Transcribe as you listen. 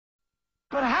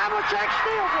But Havlicek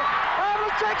steals it.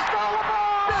 Havlicek stole the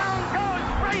ball. Down goes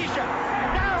Frazier.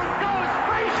 Down goes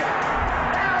Frazier.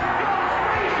 Down goes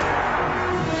Frazier.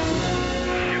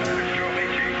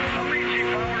 Amici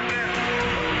powers in.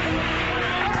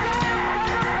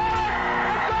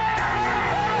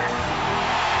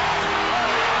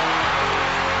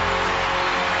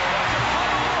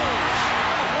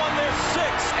 Won their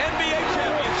 6th NBA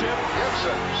championship.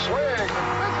 Gibson, swing.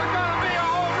 This is going to be a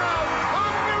home run.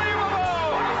 Unbelievable.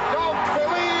 Don't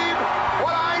believe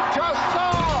what I just saw.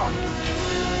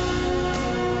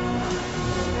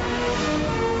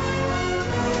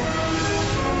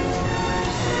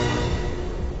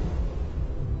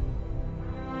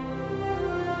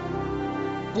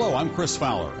 Hello, I'm Chris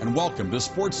Fowler, and welcome to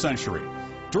Sports Century.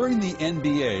 During the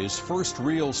NBA's first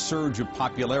real surge of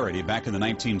popularity back in the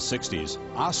 1960s,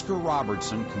 Oscar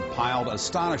Robertson compiled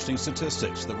astonishing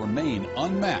statistics that remain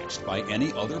unmatched by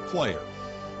any other player.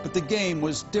 But the game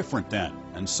was different then,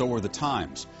 and so were the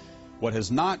times. What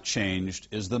has not changed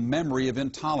is the memory of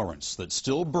intolerance that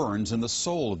still burns in the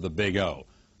soul of the Big O,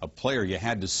 a player you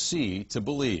had to see to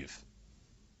believe.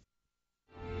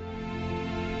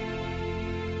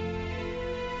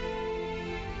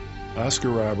 Oscar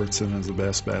Robertson is the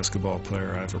best basketball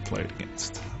player I ever played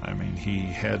against. I mean, he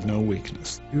had no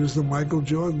weakness. He was the Michael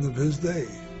Jordan of his day,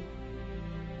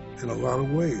 in a lot of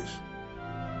ways.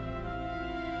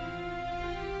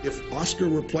 If Oscar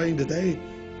were playing today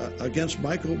against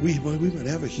Michael, we would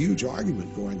have a huge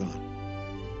argument going on.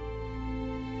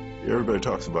 Everybody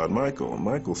talks about Michael, and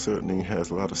Michael certainly has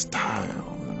a lot of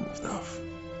style and stuff.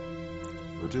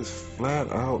 But just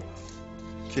flat out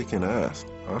kicking ass,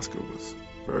 Oscar was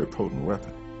a very potent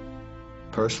weapon.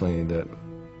 Personally, that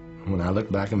when I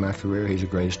look back in my career, he's the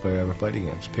greatest player I ever played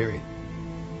against, period.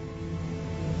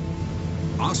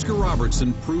 Oscar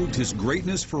Robertson proved his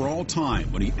greatness for all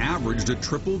time when he averaged a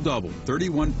triple-double,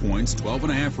 31 points,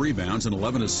 12.5 rebounds, and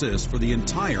 11 assists for the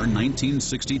entire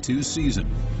 1962 season.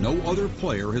 No other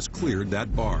player has cleared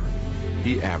that bar.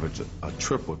 He averaged a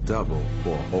triple-double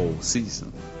for a whole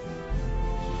season.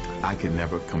 I can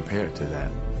never compare to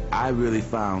that. I really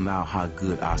found out how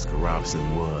good Oscar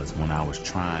Robertson was when I was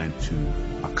trying to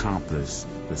accomplish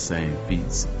the same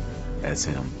feats as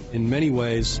him. In many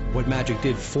ways, what Magic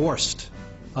did forced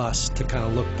us to kind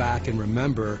of look back and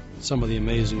remember some of the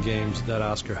amazing games that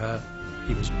Oscar had.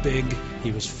 He was big,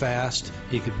 he was fast,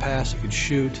 he could pass, he could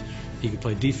shoot, he could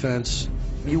play defense.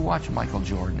 You watch Michael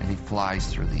Jordan and he flies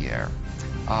through the air.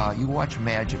 You watch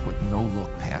Magic with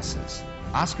no-look passes.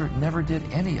 Oscar never did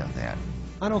any of that.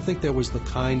 I don't think there was the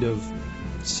kind of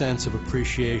sense of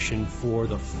appreciation for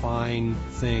the fine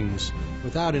things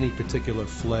without any particular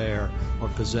flair or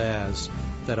pizzazz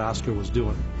that Oscar was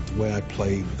doing. The way I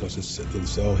played, because it's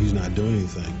oh, he's not doing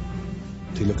anything.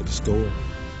 You look at the score,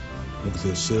 look at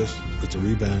the assist, look at the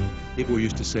rebound. People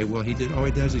used to say, well, all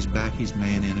he does is back his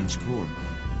man in and score.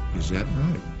 Is that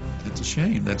right? That's a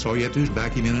shame. That's all you have to do is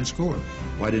back him in and score.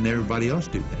 Why didn't everybody else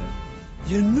do that?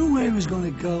 You knew where he was going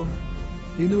to go.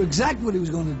 You knew exactly what he was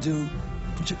going to do,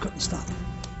 but you couldn't stop him.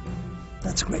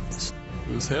 That's greatness.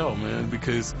 It was hell, man,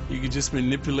 because he could just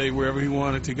manipulate wherever he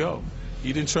wanted to go.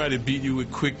 He didn't try to beat you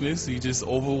with quickness. He just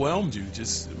overwhelmed you,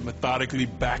 just methodically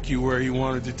back you where he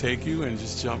wanted to take you and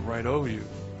just jump right over you.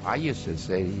 I used to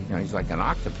say, he's like an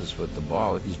octopus with the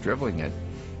ball. If he's dribbling it,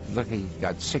 look, he's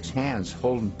got 6 hands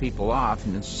holding people off,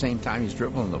 and at the same time he's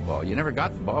dribbling the ball. You never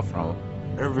got the ball from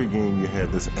him. Every game you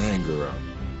had this anger out.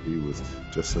 He was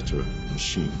just such a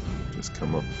machine. Just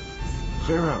come up,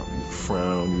 clear out. You'd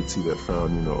frown, you'd see that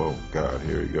frown, you know, oh, God,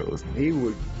 here he goes. He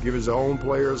would give his own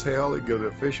players hell, he'd give the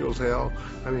officials hell.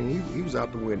 I mean, he was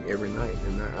out to win every night,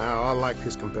 and I liked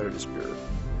his competitive spirit.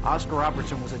 Oscar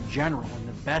Robertson was a general in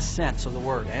the best sense of the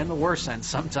word, and the worst sense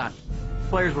sometimes.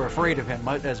 Players were afraid of him.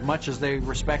 As much as they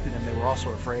respected him, they were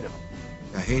also afraid of him.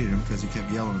 I hated him because he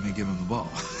kept yelling at me, give him the ball.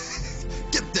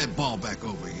 Get that ball back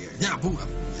over here. Yeah, boom.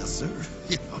 Yes, sir.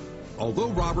 Yeah. Although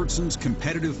Robertson's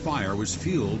competitive fire was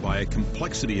fueled by a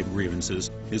complexity of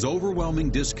grievances, his overwhelming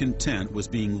discontent was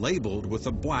being labeled with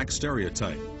a black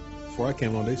stereotype. Before I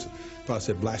came on, they probably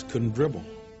said blacks couldn't dribble,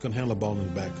 couldn't handle the ball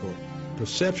in the backcourt.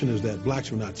 Perception is that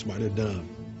blacks were not smart, they're dumb,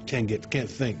 can't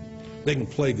think. They can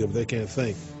play good, but they can't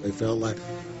think. They felt like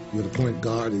you were the point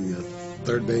guard, the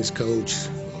third base coach,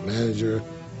 a manager,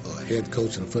 a head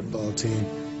coach of a football team.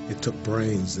 It took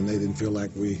brains, and they didn't feel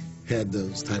like we had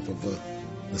those type of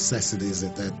necessities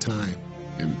at that time.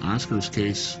 In Oscar's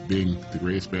case, being the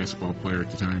greatest basketball player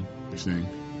at the time, you're saying,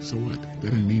 so what? That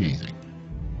didn't mean anything.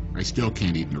 I still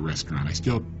can't eat in a restaurant. I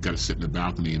still got to sit in the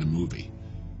balcony in a movie.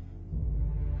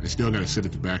 I still got to sit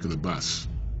at the back of the bus.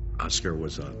 Oscar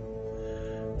was a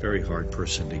very hard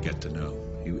person to get to know.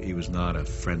 He was not a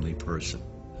friendly person.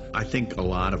 I think a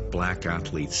lot of black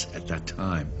athletes at that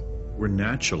time were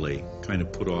naturally kind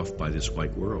of put off by this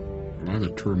white world. A lot of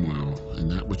the turmoil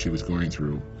and that which he was going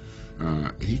through,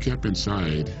 he kept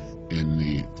inside in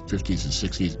the 50s and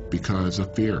 60s because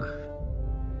of fear.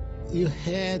 You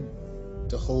had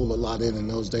to hold a lot in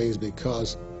those days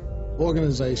because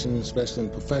organizations, especially in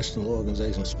professional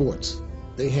organizations, sports,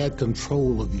 they had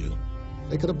control of you.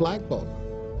 They could have blackballed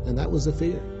you, and that was the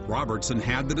fear. Robertson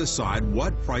had to decide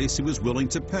what price he was willing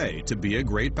to pay to be a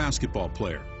great basketball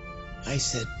player. I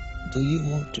said, do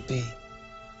you want to be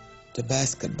to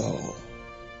basketball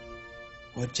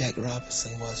what Jack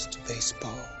Robinson was to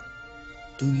baseball?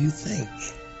 Do you think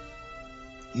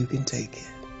you can take it?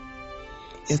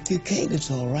 If you can't, it's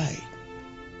all right.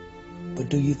 But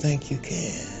do you think you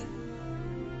can?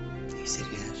 He said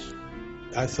yes.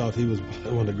 I thought he was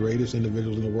one of the greatest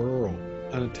individuals in the world.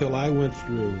 And until I went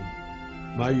through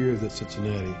my years at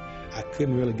Cincinnati, I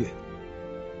couldn't really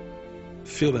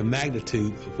feel the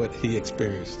magnitude of what he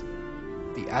experienced.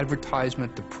 The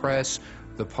advertisement, the press,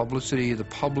 the publicity, the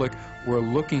public were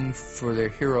looking for their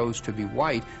heroes to be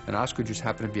white, and Oscar just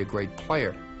happened to be a great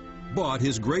player. But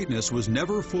his greatness was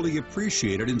never fully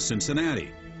appreciated in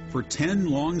Cincinnati. For 10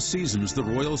 long seasons, the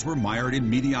Royals were mired in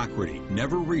mediocrity,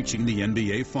 never reaching the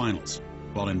NBA Finals.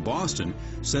 While in Boston,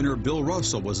 center Bill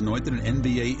Russell was anointed an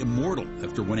NBA immortal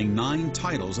after winning 9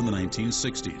 titles in the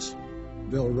 1960s.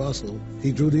 Bill Russell,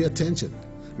 he drew the attention,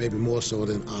 maybe more so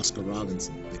than Oscar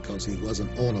Robinson, because he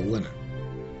wasn't on a winner.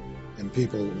 And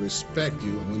people respect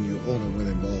you when you own a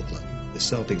winning ball club. The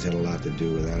Celtics had a lot to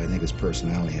do with that. I think his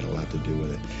personality had a lot to do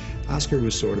with it. Oscar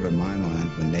was sort of, in my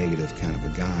mind, a negative kind of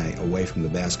a guy away from the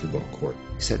basketball court.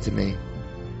 He said to me,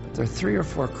 there are 3 or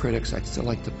 4 critics I'd still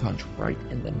like to punch right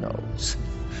in the nose.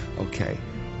 Okay,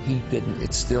 he didn't,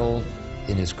 it's still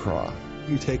in his craw.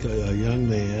 You take a young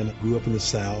man, grew up in the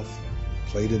South,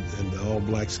 played in the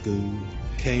all-black school,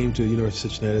 came to University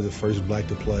of Cincinnati, the first black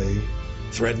to play,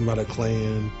 threatened by the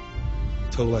Klan,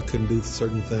 told I couldn't do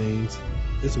certain things.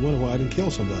 It's a wonder why I didn't kill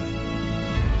somebody.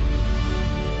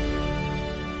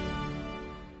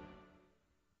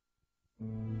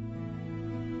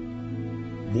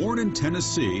 Born in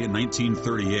Tennessee in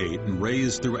 1938 and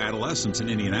raised through adolescence in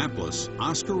Indianapolis,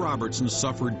 Oscar Robertson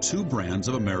suffered 2 brands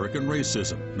of American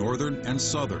racism, Northern and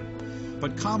Southern.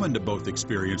 But common to both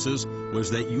experiences was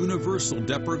that universal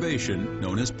deprivation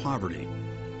known as poverty.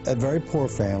 A very poor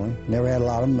family, never had a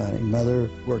lot of money. Mother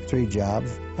worked 3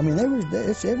 jobs. I mean,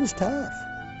 it was tough.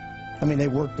 I mean, they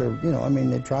worked their,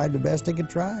 they tried the best they could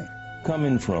try.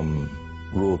 Coming from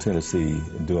rural Tennessee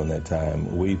during that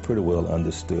time, we pretty well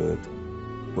understood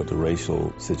what the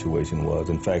racial situation was.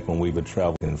 In fact, when we would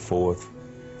travel in Fourth,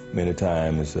 many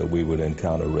times we would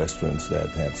encounter restaurants that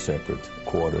had separate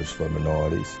quarters for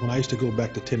minorities. When I used to go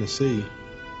back to Tennessee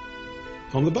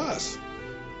on the bus,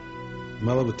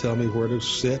 Mother would tell me where to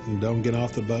sit and don't get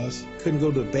off the bus. Couldn't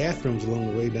go to the bathrooms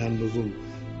along the way down in those little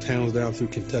towns down through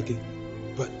Kentucky,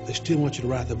 but they still want you to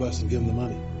ride the bus and give them the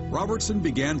money. Robertson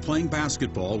began playing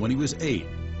basketball when he was 8.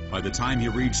 By the time he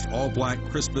reached all-black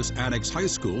Crispus Attucks High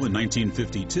School in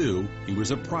 1952, he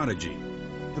was a prodigy.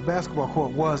 The basketball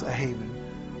court was a haven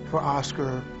for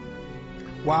Oscar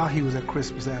while he was at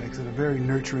Crispus Attucks in a very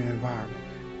nurturing environment.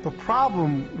 The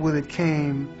problem with it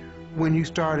came when you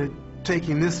started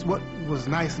taking this, what was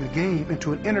nice in the game,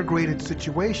 into an integrated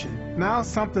situation. Now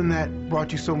something that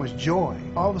brought you so much joy,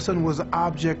 all of a sudden was an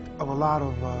object of a lot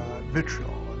of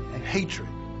vitriol and hatred.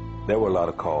 There were a lot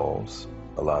of calls,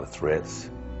 a lot of threats.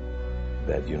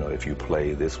 That, if you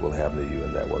play, this will happen to you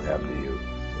and that will happen to you.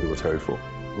 It was hurtful.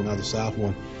 When I was a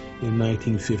sophomore in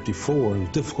 1954, it was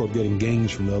difficult getting games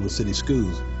from the other city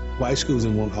schools. White schools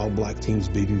didn't want all black teams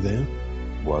beating them.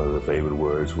 One of the favorite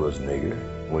words was nigger.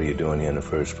 What are you doing here in the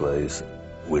first place?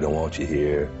 We don't want you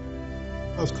here.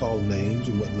 I was called names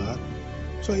and whatnot,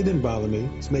 so it didn't bother me.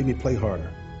 It's made me play harder.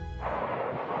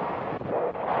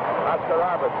 Oscar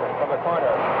Robertson from the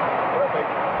corner.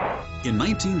 In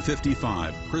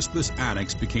 1955, Crispus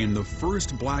Attucks became the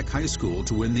first black high school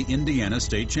to win the Indiana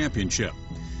State Championship.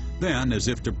 Then, as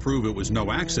if to prove it was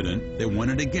no accident, they won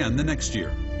it again the next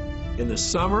year. In the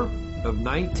summer of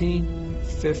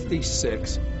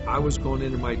 1956, I was going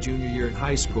into my junior year in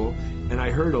high school, and I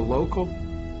heard a local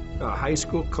high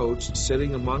school coach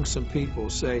sitting among some people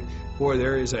say, boy,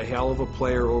 there is a hell of a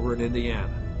player over in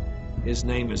Indiana. His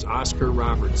name is Oscar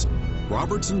Robertson.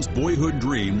 Robertson's boyhood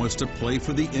dream was to play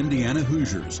for the Indiana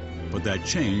Hoosiers, but that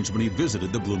changed when he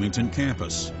visited the Bloomington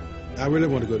campus. I really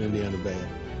wanted to go to Indiana bad.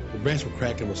 But Branch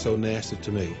McCracken was so nasty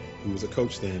to me. He was a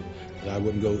coach then, that I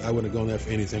wouldn't have gone there for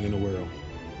anything in the world.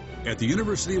 At the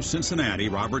University of Cincinnati,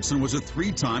 Robertson was a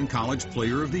 3-time College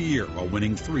Player of the Year while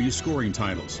winning 3 scoring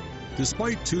titles.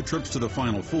 Despite 2 trips to the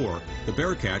Final Four, the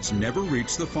Bearcats never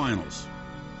reached the finals.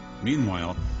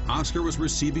 Meanwhile, Oscar was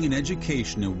receiving an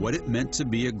education in what it meant to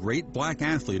be a great black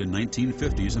athlete in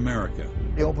 1950s America.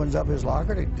 He opens up his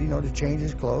locker to change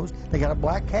his clothes. They got a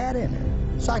black cat in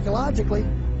there. Psychologically,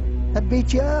 that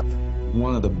beats you up.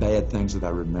 One of the bad things that I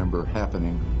remember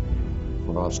happening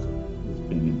for Oscar was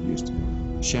being in Houston.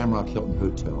 Shamrock Hilton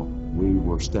Hotel, we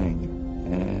were staying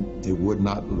there, and they would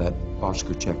not let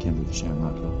Oscar check into the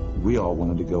Shamrock Hilton. We all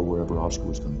wanted to go wherever Oscar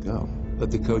was going to go. But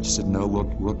the coach said, no,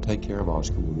 we'll take care of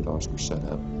Oscar. We'll get Oscar set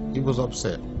up. He was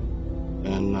upset,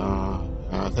 and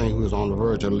I think he was on the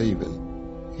verge of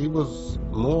leaving. He was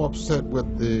more upset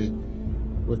with the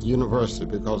university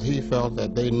because he felt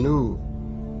that they knew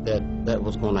that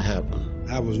was going to happen.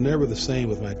 I was never the same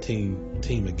with my team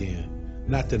again.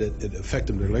 Not that it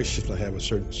affected the relationships I had with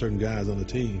certain guys on the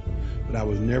team, but I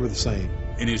was never the same.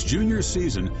 In his junior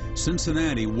season,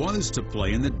 Cincinnati was to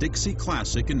play in the Dixie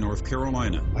Classic in North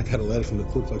Carolina. I got a letter from the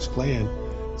Ku Klux Klan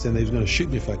saying they was going to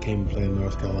shoot me if I came and played in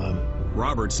North Carolina.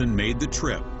 Robertson made the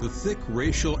trip. The thick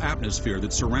racial atmosphere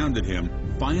that surrounded him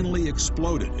finally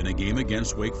exploded in a game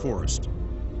against Wake Forest.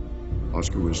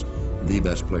 Oscar was the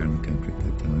best player in the country at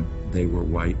that time. They were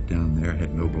white down there,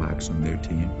 had no blacks on their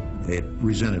team. They had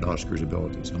resented Oscar's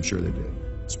abilities. I'm sure they did.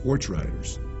 Sports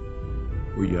writers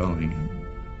were yelling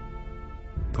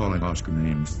and calling Oscar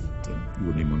names that you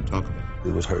wouldn't even want to talk about.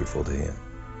 It was hurtful to him.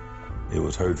 It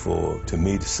was hurtful to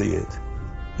me to see it.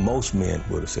 Most men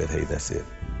would have said, hey, that's it.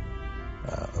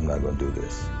 I'm not going to do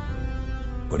this.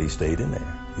 But he stayed in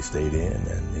there. He stayed in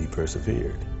and he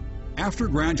persevered. After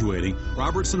graduating,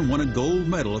 Robertson won a gold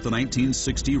medal at the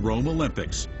 1960 Rome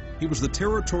Olympics. He was the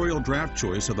territorial draft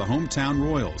choice of the hometown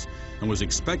Royals and was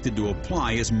expected to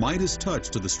apply his Midas touch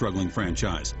to the struggling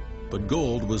franchise. But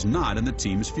gold was not in the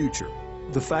team's future.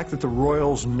 The fact that the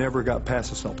Royals never got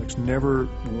past the Celtics, never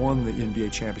won the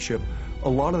NBA championship, a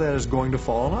lot of that is going to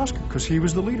fall on Oscar because he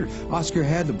was the leader. Oscar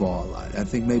had the ball a lot. I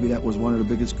think maybe that was one of the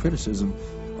biggest criticism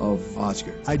of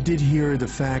Oscar. I did hear the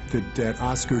fact that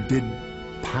Oscar did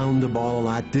pound the ball a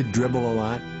lot, did dribble a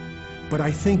lot. But I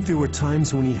think there were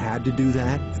times when he had to do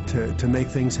that to make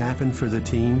things happen for the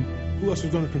team. Who else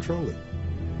was going to control it?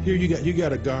 Here you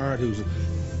got a guard who's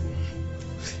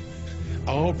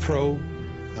all pro.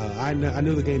 I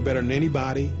knew the game better than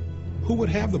anybody. Who would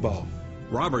have the ball?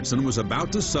 Robertson was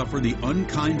about to suffer the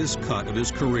unkindest cut of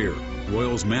his career.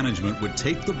 Royals management would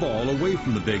take the ball away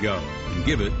from the Big O and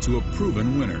give it to a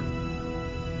proven winner.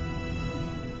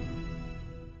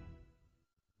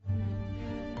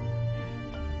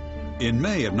 In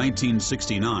May of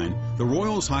 1969, the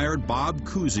Royals hired Bob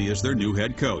Cousy as their new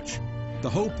head coach. The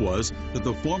hope was that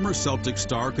the former Celtic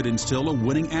star could instill a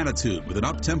winning attitude with an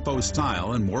up-tempo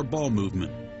style and more ball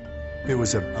movement. There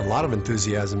was a lot of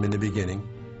enthusiasm in the beginning,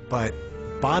 but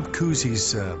Bob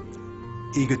Cousy's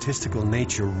egotistical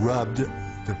nature rubbed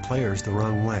the players the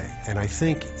wrong way. And I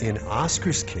think in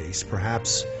Oscar's case,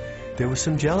 perhaps there was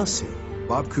some jealousy.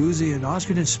 Bob Cousy and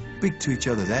Oscar didn't speak to each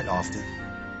other that often.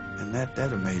 And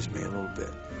that amazed me a little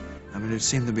bit. I mean, there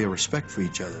seemed to be a respect for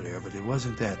each other there, but it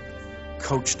wasn't that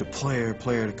coach to player,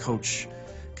 player to coach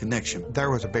connection. There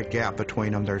was a big gap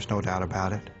between them, there's no doubt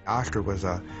about it. Oscar was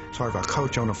a sort of a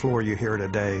coach on the floor you hear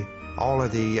today. All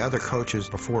of the other coaches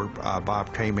before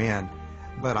Bob came in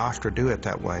let Oscar do it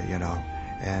that way, you know.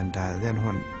 And then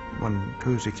when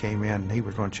Cousy came in, he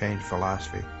was going to change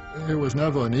philosophy. It was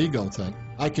never an ego thing.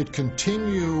 I could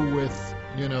continue with,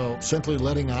 you know, simply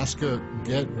letting Oscar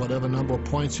get whatever number of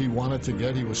points he wanted to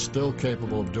get. He was still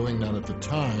capable of doing that at the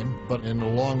time. But in the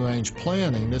long-range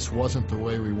planning, this wasn't the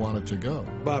way we wanted to go.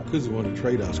 Bob Cousy wanted to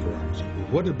trade Oscar Robertson.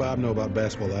 What did Bob know about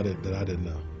basketball that I didn't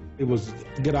know? It was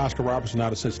to get Oscar Robertson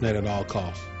out of Cincinnati at all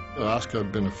costs. Oscar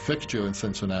had been a fixture in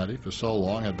Cincinnati for so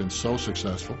long, had been so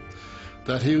successful,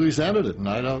 that he resented it, and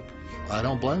I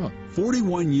don't blame him.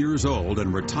 41 years old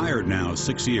and retired now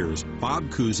 6 years, Bob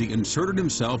Cousy inserted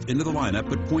himself into the lineup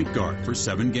at point guard for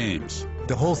 7 games.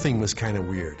 The whole thing was kind of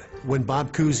weird. When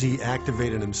Bob Cousy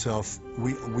activated himself,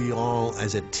 we all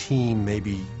as a team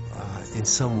maybe in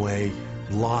some way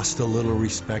lost a little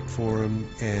respect for him,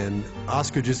 and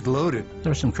Oscar just gloated. There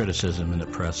was some criticism in the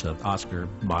press of Oscar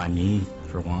by me,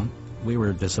 for one. We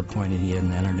were disappointed he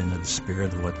hadn't entered into the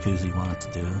spirit of what Cousy wanted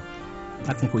to do.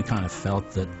 I think we kind of felt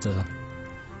that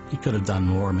he could have done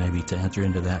more maybe to enter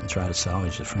into that and try to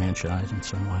salvage the franchise in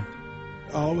some way.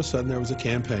 All of a sudden there was a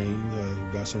campaign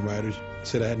by some writers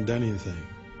said I hadn't done anything.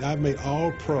 I've made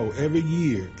All-Pro every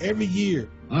year.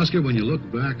 Oscar, when you look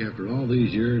back after all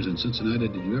these years in Cincinnati,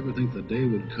 did you ever think the day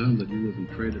would come that you would be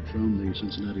traded from the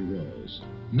Cincinnati Royals?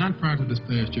 Not prior to this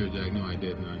past year, Jack. No, I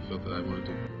didn't. I felt that I wanted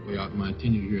to play out my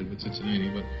tenure here with Cincinnati,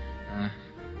 but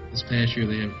this past year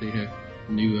they have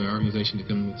a new organization to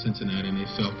come with Cincinnati, and they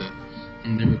felt that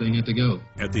everything had to go.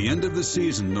 At the end of the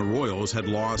season, the Royals had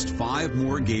lost 5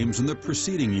 more games than the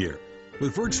preceding year.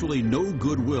 With virtually no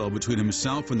goodwill between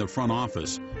himself and the front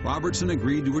office, Robertson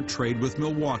agreed to a trade with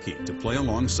Milwaukee to play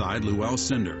alongside Lou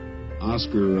Alcindor.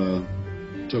 Oscar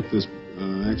took this,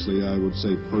 actually, I would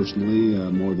say personally,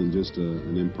 more than just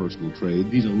an impersonal trade.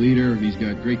 He's a leader. He's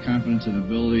got great confidence and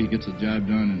ability. He gets the job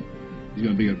done, and he's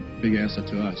going to be a big asset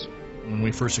to us. When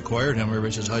we first acquired him,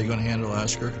 everybody says, how are you going to handle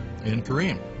Oscar and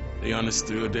Kareem? They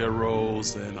understood their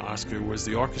roles, and Oscar was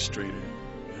the orchestrator,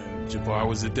 and Jabbar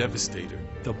was the devastator.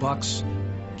 The Bucks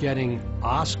getting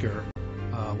Oscar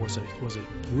was a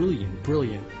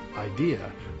brilliant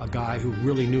idea. A guy who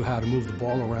really knew how to move the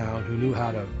ball around, who knew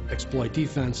how to exploit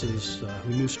defenses, who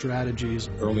knew strategies.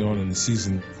 Early on in the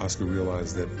season, Oscar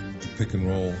realized that the pick and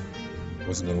roll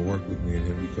wasn't going to work with me and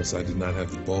him because I did not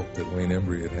have the bulk that Wayne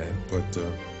Embry had, but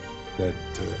that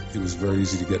it was very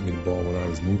easy to get me the ball when I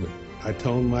was moving. I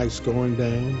toned my scoring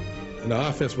down, and the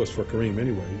offense was for Kareem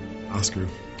anyway. Oscar,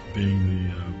 being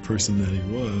the person that he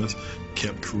was,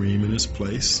 kept Kareem in his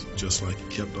place, just like he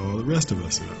kept all the rest of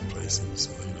us in our places.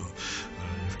 So,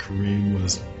 if Kareem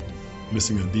was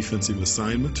missing a defensive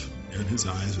assignment, and his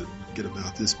eyes would get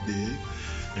about this big,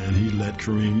 and he let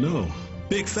Kareem know,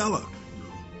 big fella,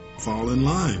 fall in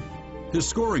line. His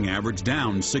scoring average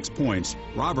down 6 points.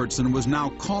 Robertson was now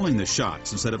calling the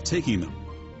shots instead of taking them.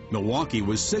 Milwaukee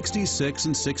was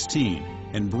 66-16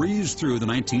 and breezed through the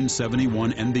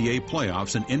 1971 NBA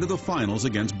playoffs and into the finals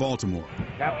against Baltimore.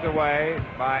 Tapped away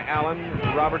by Allen,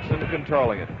 Robertson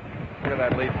controlling it. Look at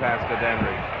that lead pass to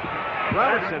Denry.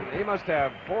 Robertson, he must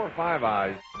have 4 or 5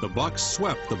 eyes. The Bucks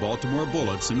swept the Baltimore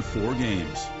Bullets in 4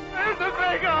 games. There's a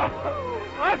big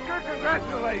Oscar,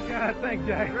 congratulations. Thank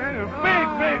Jack.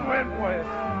 Big win for you.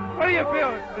 What do you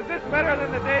feel? Is this better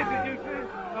than the days that you see?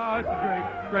 Oh,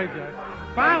 it's great, Jack.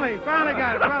 Finally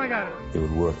got it. It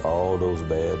was worth all those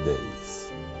bad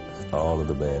days, all of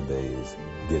the bad days,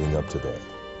 getting up to that.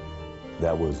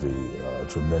 That was the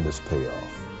tremendous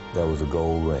payoff. That was a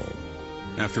gold ring.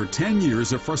 After 10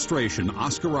 years of frustration,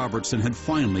 Oscar Robertson had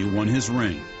finally won his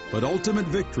ring. But ultimate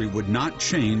victory would not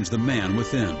change the man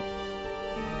within.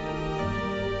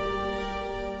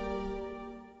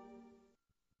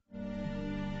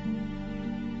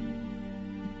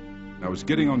 I was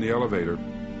getting on the elevator,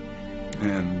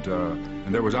 and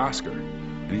there was Oscar,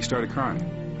 and he started crying.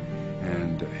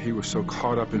 And he was so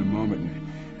caught up in the moment,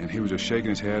 and he was just shaking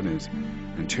his head,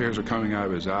 and tears were coming out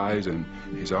of his eyes, and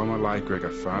he said, "All my life, Greg, I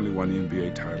finally won the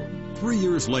NBA title." 3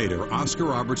 years later, Oscar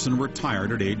Robertson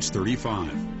retired at age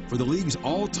 35. For the league's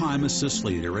all-time assist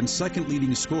leader and second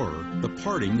leading scorer, the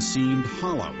parting seemed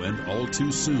hollow and all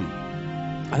too soon.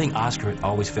 I think Oscar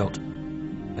always felt,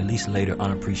 at least later,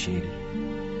 unappreciated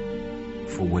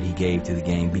for what he gave to the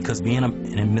game, because being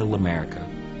in Middle America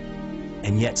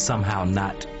and yet somehow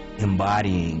not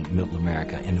embodying Middle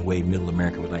America in the way Middle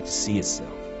America would like to see itself.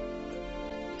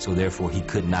 So therefore he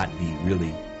could not be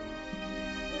really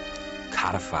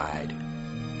codified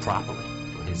properly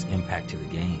for his impact to the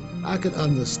game. I could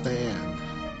understand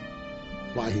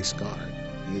why he scarred.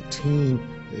 Your team,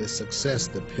 their success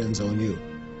depends on you.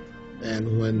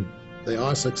 And when they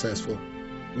are successful,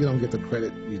 you don't get the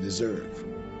credit you deserve.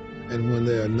 And when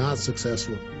they are not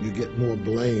successful, you get more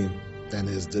blame than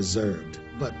is deserved.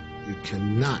 But you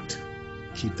cannot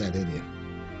keep that in you.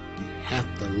 You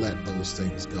have to let those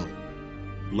things go.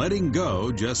 Letting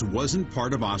go just wasn't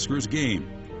part of Oscar's game.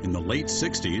 In the late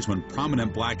 60s, when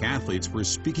prominent black athletes were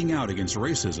speaking out against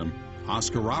racism,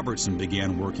 Oscar Robertson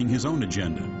began working his own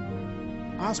agenda.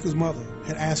 Oscar's mother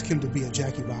had asked him to be a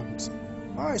Jackie Robinson.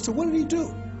 All right, so what did he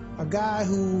do? A guy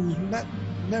who's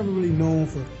never really known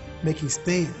for making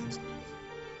stands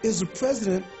is the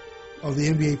president of the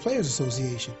NBA Players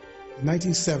Association. In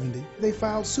 1970, they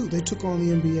filed suit. They took on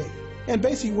the NBA. And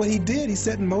basically what he did, he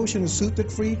set in motion a suit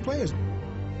that freed players.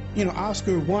 You know,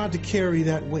 Oscar wanted to carry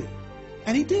that weight.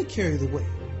 And he did carry the weight.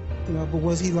 You know, but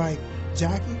was he like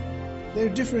Jackie? They're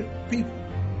different people.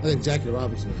 I think Jackie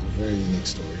Robinson is a very unique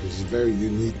story. He's a very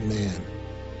unique man.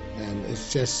 And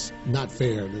it's just not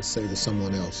fair to say to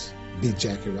someone else, be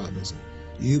Jackie Robinson.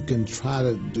 You can try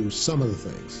to do some of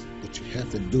the things, but you have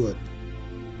to do it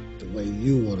the way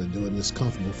you want to do it, and it's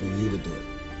comfortable for you to do it.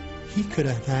 He could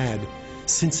have had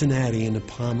Cincinnati in the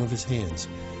palm of his hands,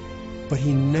 but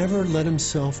he never let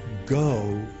himself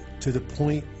go to the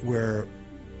point where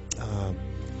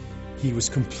He was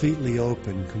completely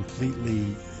open,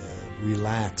 completely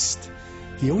relaxed.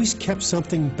 He always kept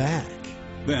something back.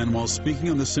 Then, while speaking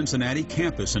on the Cincinnati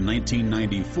campus in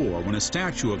 1994, when a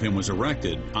statue of him was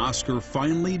erected, Oscar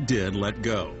finally did let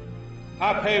go.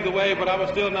 I paved the way, but I was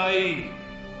still naive.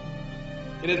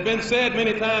 It has been said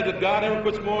many times that God never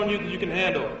puts more on you than you can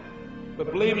handle.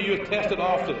 But believe me, you're tested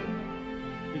often.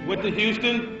 We went to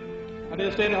Houston. I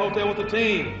didn't stay in the hotel with the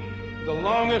team. The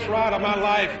longest ride of my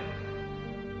life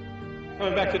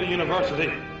coming back to the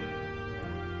university.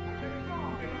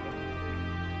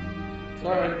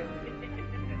 Sorry.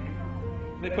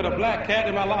 They put a black cat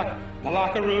in my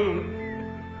locker room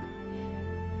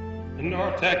in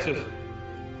North Texas.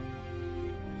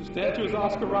 The statue is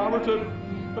Oscar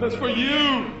Robertson, but it's for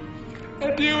you,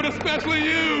 and you, and especially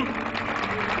you.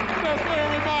 That's for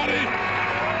everybody.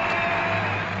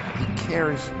 He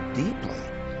cares deeply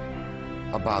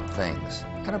about things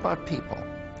and about people,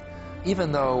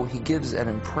 even though he gives an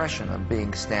impression of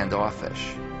being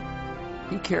standoffish.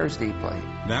 He cares deeply.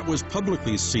 That was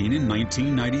publicly seen in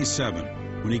 1997,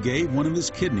 when he gave one of his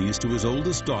kidneys to his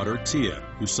oldest daughter, Tia,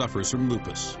 who suffers from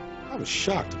lupus. I was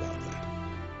shocked about that.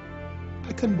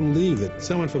 I couldn't believe that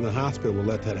someone from the hospital would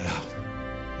let that out.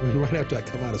 I mean, right after I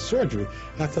come out of surgery,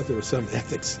 I thought there was some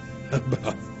ethics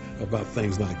about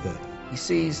things like that. He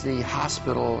sees the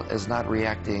hospital as not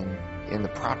reacting in the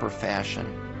proper fashion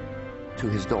to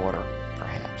his daughter,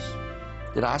 perhaps.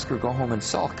 Did Oscar go home and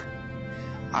sulk?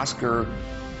 Oscar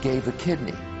gave a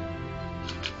kidney.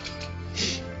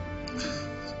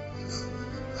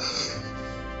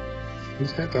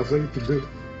 He's had nothing to do.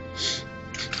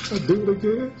 I do it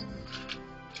again.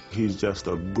 He's just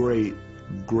a great,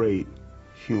 great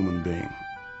human being.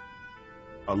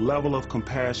 A level of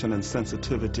compassion and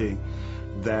sensitivity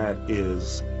that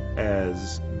is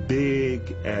as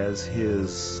big as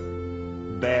his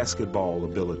basketball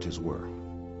abilities were.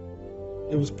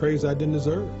 It was praise I didn't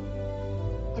deserve.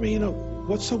 I mean, you know,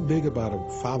 what's so big about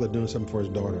a father doing something for his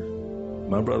daughter?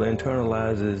 My brother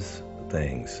internalizes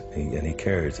things, and he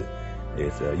carries it.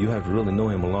 You have to really know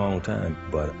him a long time,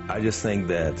 but I just think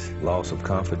that loss of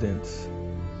confidence,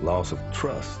 loss of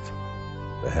trust,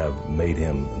 have made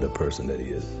him the person that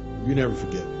he is. You never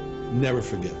forget. Never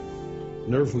forget.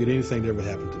 Never forget anything that ever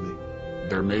happened to me.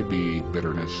 There may be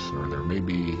bitterness, or there may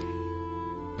be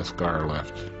a scar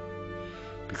left,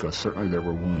 because certainly there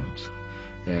were wounds.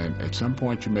 And at some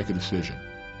point you make a decision.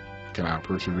 Can I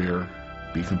persevere,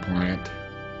 be compliant,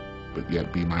 but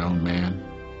yet be my own man?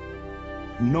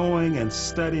 Knowing and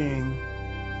studying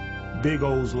Big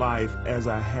O's life as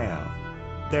I have,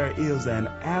 there is an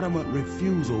adamant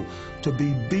refusal to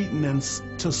be beaten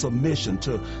into submission,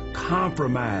 to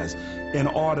compromise in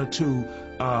order to,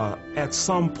 at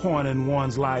some point in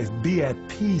one's life, be at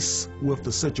peace with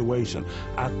the situation.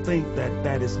 I think that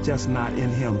that is just not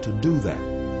in him to do that.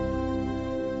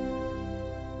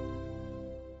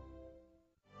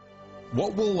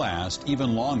 What will last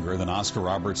even longer than Oscar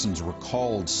Robertson's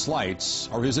recalled slights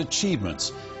are his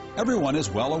achievements. Everyone is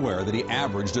well aware that he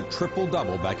averaged a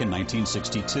triple-double back in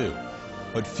 1962.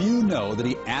 But few know that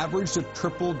he averaged a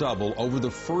triple-double over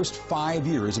the first 5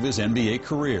 years of his NBA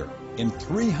career. In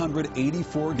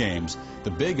 384 games,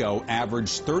 the Big O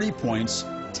averaged 30 points,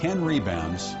 10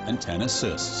 rebounds, and 10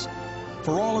 assists.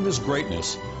 For all of his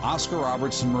greatness, Oscar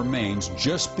Robertson remains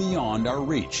just beyond our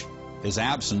reach. His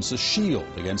absence a shield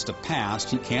against a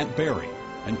past he can't bury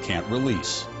and can't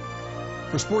release.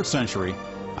 For Sports Century,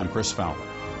 I'm Chris Fowler.